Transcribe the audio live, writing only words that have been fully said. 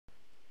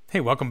Hey,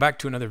 welcome back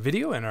to another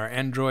video in our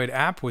Android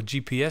app with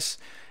GPS.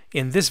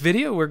 In this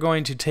video, we're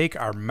going to take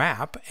our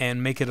map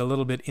and make it a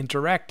little bit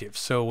interactive.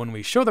 So when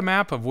we show the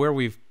map of where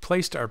we've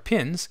placed our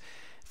pins,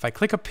 if I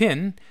click a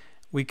pin,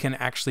 we can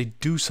actually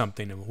do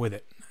something with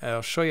it.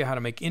 I'll show you how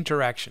to make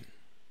interaction.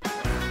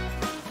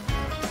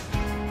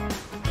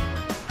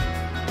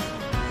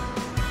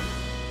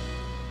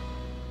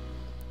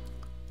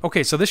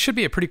 Okay, so this should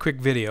be a pretty quick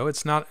video.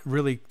 It's not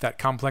really that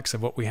complex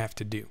of what we have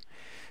to do.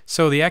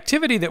 So the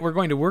activity that we're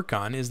going to work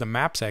on is the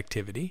maps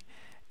activity,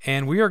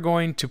 and we are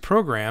going to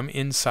program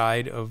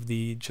inside of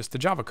just the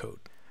Java code.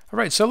 All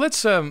right, so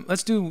let's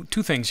do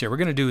two things here. We're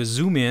going to do is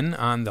zoom in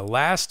on the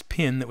last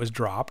pin that was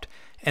dropped,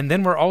 and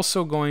then we're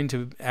also going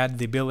to add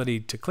the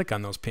ability to click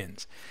on those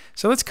pins.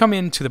 So let's come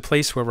into the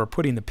place where we're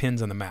putting the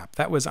pins on the map.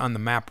 That was on the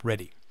map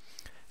ready.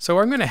 So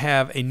I'm going to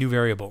have a new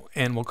variable,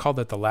 and we'll call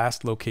that the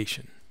last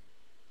location.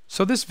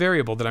 So this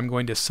variable that I'm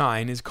going to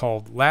assign is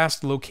called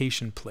last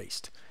location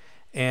placed.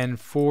 And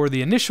for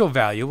the initial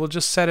value, we'll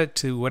just set it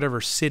to whatever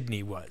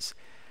Sydney was.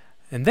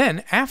 And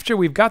then after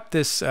we've got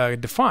this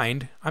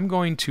defined, I'm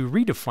going to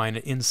redefine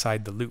it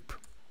inside the loop.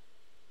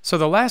 So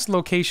the last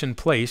location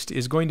placed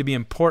is going to be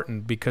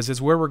important because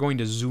it's where we're going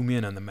to zoom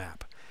in on the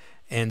map.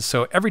 And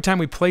so every time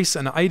we place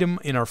an item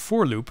in our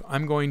for loop,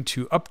 I'm going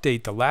to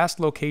update the last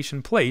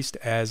location placed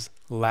as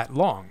lat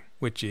long,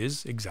 which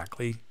is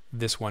exactly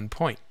this one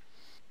point.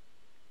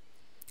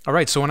 All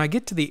right, so when I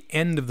get to the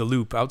end of the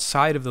loop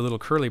outside of the little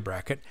curly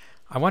bracket,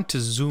 I want to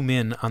zoom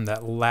in on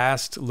that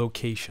last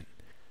location.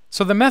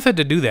 So the method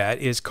to do that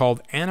is called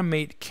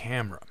animate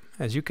camera.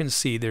 As you can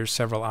see, there's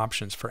several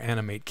options for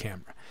animate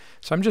camera.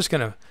 So I'm just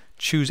going to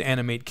choose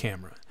animate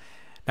camera.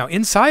 Now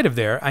inside of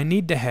there, I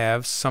need to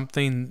have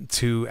something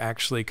to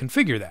actually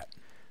configure that.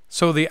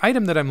 So the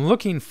item that I'm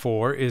looking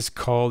for is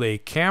called a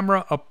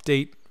camera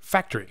update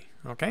factory.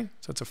 Okay,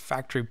 so it's a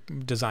factory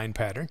design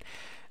pattern.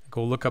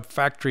 Go look up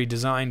factory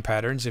design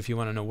patterns if you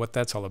want to know what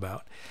that's all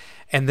about.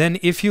 And then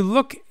if you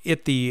look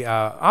at the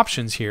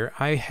options here,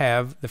 I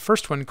have the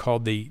first one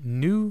called the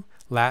new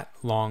lat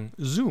long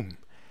zoom.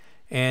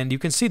 And you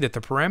can see that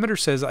the parameter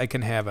says I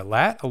can have a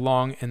lat, a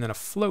long, and then a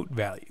float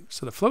value.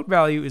 So the float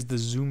value is the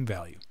zoom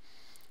value.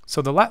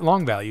 So the lat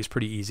long value is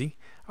pretty easy.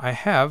 I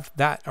have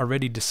that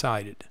already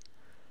decided.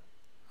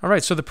 All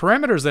right, so the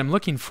parameters that I'm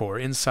looking for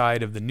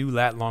inside of the new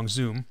lat long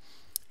zoom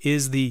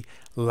is the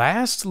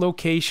last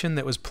location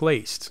that was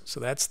placed. So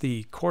that's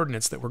the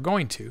coordinates that we're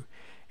going to.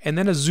 And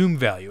then a zoom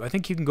value. I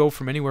think you can go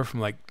from anywhere from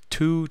like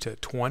 2 to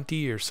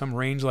 20 or some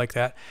range like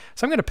that.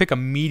 So I'm going to pick a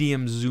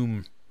medium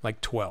zoom,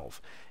 like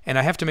 12. And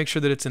I have to make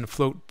sure that it's in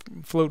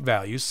float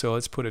values, so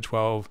let's put a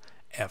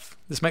 12F.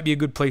 This might be a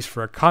good place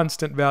for a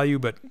constant value,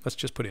 but let's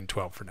just put in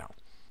 12 for now.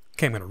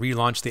 Okay, I'm going to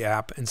relaunch the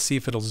app and see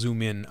if it'll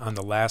zoom in on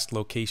the last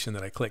location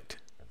that I clicked.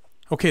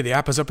 Okay, the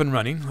app is up and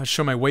running. Let's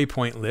show my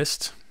waypoint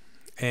list,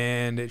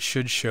 and it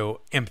should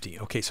show empty.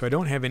 Okay, so I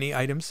don't have any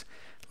items.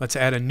 Let's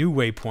add a new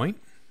waypoint.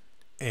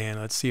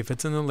 And let's see if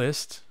it's in the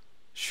list.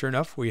 Sure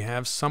enough, we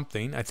have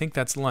something. I think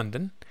that's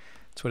London.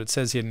 That's what it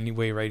says here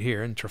anyway right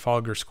here in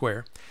Trafalgar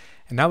Square.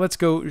 And now let's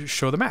go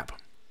show the map.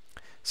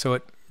 So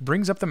it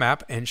brings up the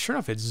map, and sure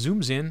enough, it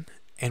zooms in,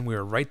 and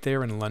we're right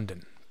there in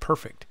London.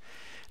 Perfect.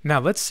 Now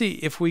let's see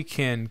if we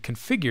can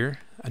configure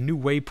a new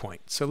waypoint.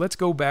 So let's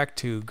go back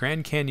to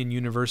Grand Canyon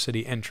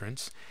University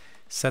entrance,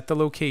 set the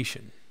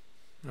location.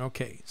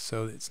 Okay,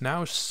 so it's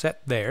now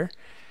set there.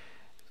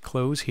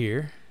 Close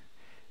here,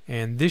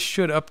 and this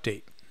should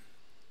update.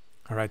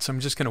 All right, so I'm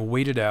just going to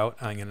wait it out.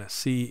 I'm going to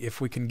see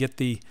if we can get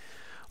the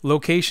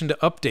location to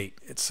update.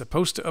 It's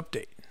supposed to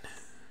update.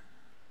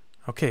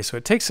 Okay, so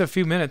it takes a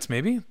few minutes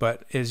maybe,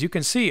 but as you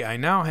can see, I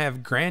now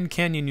have Grand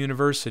Canyon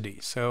University.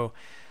 So,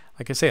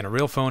 like I say, on a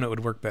real phone, it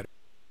would work better.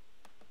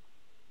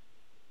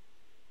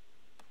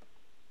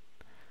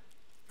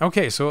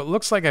 Okay, so it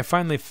looks like I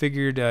finally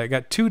figured I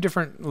got two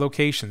different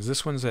locations.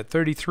 This one's at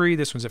 33,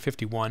 this one's at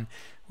 51.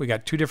 We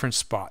got two different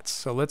spots.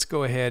 So let's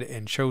go ahead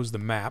and choose the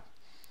map.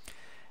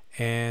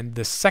 And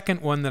the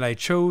second one that I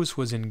chose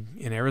was in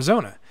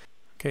Arizona.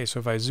 Okay, so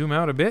if I zoom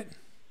out a bit,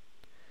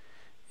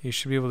 you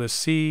should be able to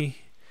see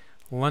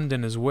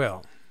London as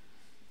well.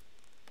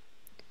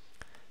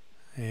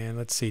 And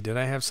let's see, did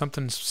I have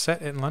something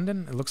set in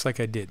London? It looks like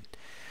I did.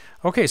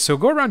 Okay, so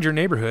go around your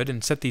neighborhood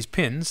and set these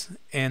pins,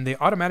 and they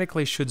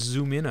automatically should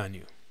zoom in on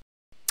you.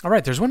 All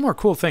right, there's one more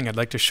cool thing I'd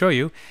like to show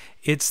you.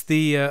 It's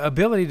the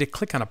ability to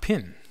click on a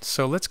pin.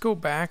 So let's go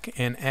back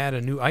and add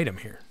a new item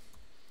here.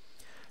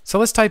 So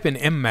let's type in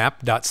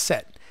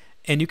mmap.set,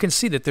 and you can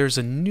see that there's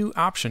a new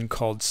option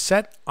called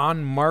Set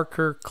on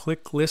Marker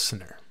Click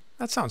Listener.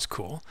 That sounds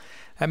cool.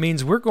 That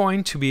means we're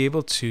going to be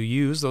able to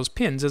use those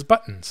pins as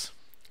buttons.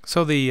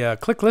 So the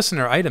click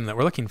listener item that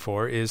we're looking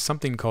for is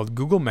something called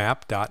Google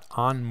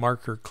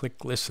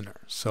Map.onMarkerClickListener.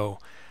 So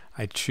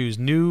I choose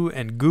new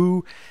and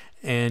goo,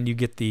 and you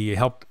get the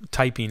help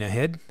typing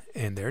ahead,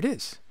 and there it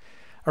is.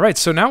 All right,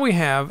 so now we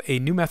have a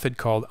new method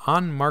called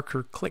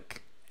onMarkerClick,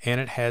 and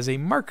it has a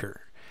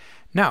marker.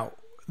 Now,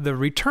 the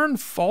return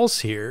false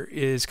here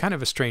is kind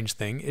of a strange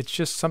thing. It's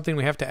just something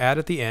we have to add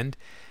at the end.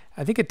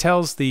 I think it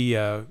tells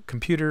the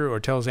computer or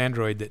tells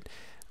Android that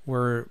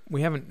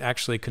we haven't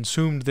actually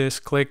consumed this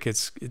click.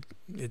 It's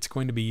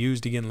going to be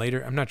used again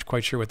later. I'm not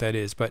quite sure what that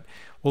is, but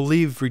we'll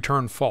leave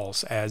return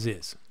false as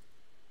is.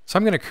 So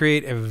I'm going to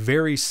create a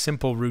very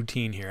simple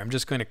routine here. I'm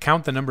just going to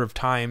count the number of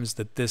times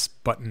that this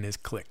button is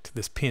clicked,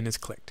 this pin is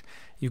clicked.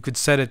 You could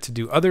set it to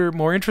do other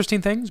more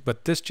interesting things,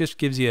 but this just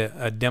gives you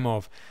a demo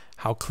of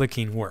how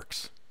clicking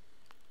works.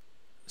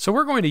 So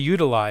we're going to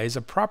utilize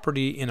a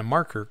property in a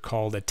marker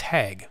called a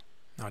tag.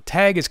 Now a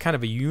tag is kind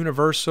of a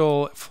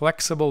universal,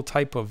 flexible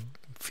type of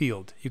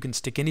field. You can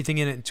stick anything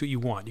in it until you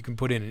want. You can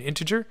put in an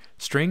integer,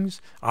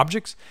 strings,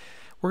 objects.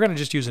 We're going to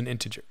just use an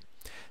integer.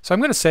 So I'm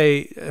going to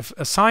say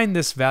assign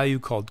this value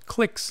called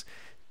clicks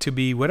to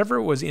be whatever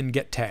it was in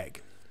getTag.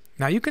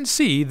 Now you can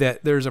see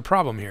that there's a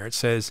problem here. It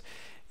says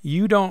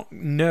you don't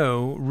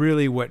know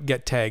really what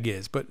getTag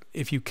is, but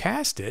if you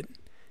cast it,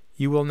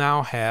 you will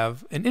now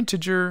have an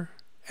integer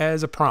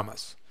as a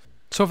promise.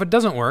 So if it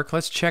doesn't work,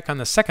 let's check on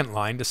the second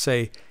line to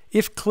say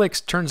if clicks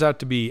turns out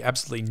to be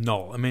absolutely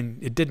null. I mean,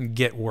 it didn't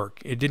get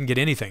work. It didn't get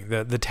anything.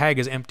 The tag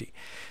is empty.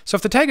 So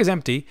if the tag is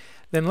empty,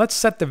 then let's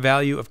set the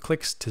value of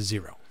clicks to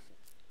 0.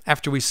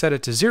 After we set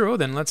it to 0,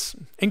 then let's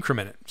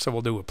increment it. So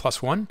we'll do a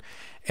 +1,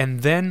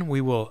 and then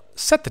we will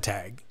set the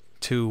tag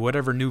to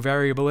whatever new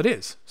variable it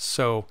is.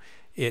 So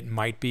it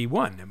might be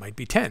 1, it might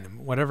be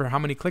 10, whatever, how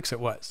many clicks it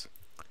was.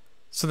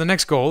 So the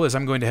next goal is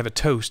I'm going to have a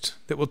toast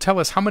that will tell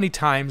us how many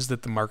times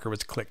that the marker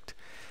was clicked.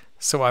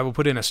 So I will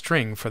put in a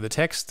string for the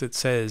text that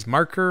says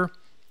marker,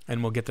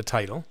 and we'll get the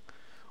title,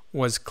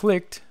 was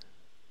clicked,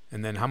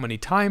 and then how many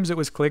times it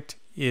was clicked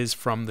is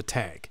from the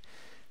tag.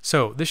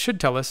 So this should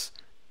tell us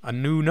a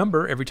new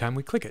number every time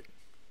we click it.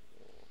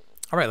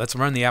 All right, let's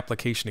run the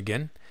application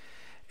again,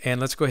 and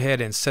let's go ahead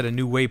and set a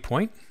new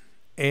waypoint,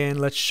 and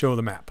let's show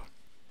the map.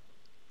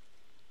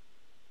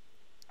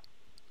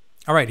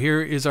 All right,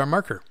 here is our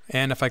marker,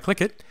 and if I click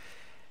it,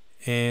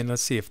 and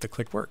let's see if the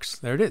click works.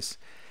 There it is.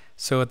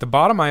 So at the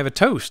bottom I have a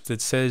toast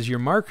that says your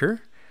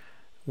marker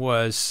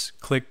was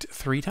clicked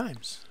 3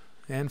 times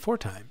and 4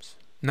 times.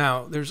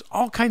 Now there's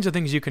all kinds of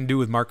things you can do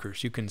with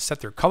markers. You can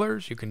set their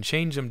colors, you can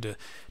change them to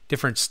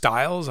different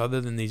styles other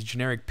than these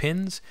generic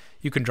pins.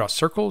 You can draw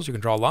circles, you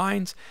can draw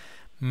lines.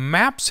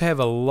 Maps have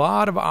a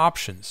lot of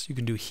options. You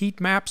can do heat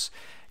maps,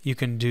 you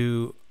can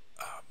do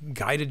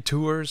guided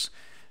tours.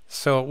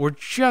 So we're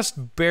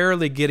just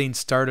barely getting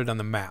started on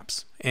the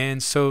maps.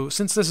 And so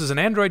since this is an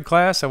Android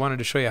class, I wanted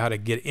to show you how to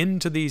get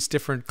into these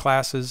different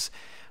classes,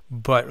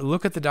 but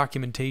look at the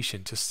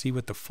documentation to see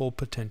what the full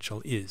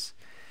potential is.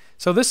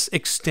 So this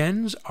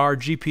extends our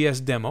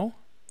GPS demo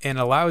and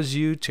allows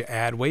you to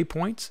add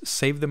waypoints,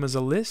 save them as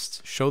a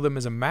list, show them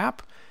as a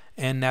map,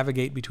 and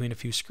navigate between a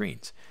few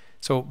screens.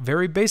 So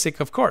very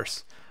basic, of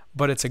course,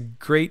 but it's a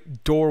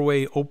great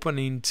doorway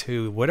opening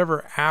to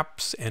whatever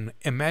apps and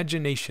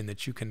imagination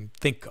that you can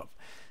think of.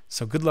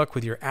 So good luck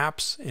with your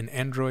apps in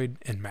Android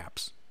and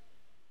maps.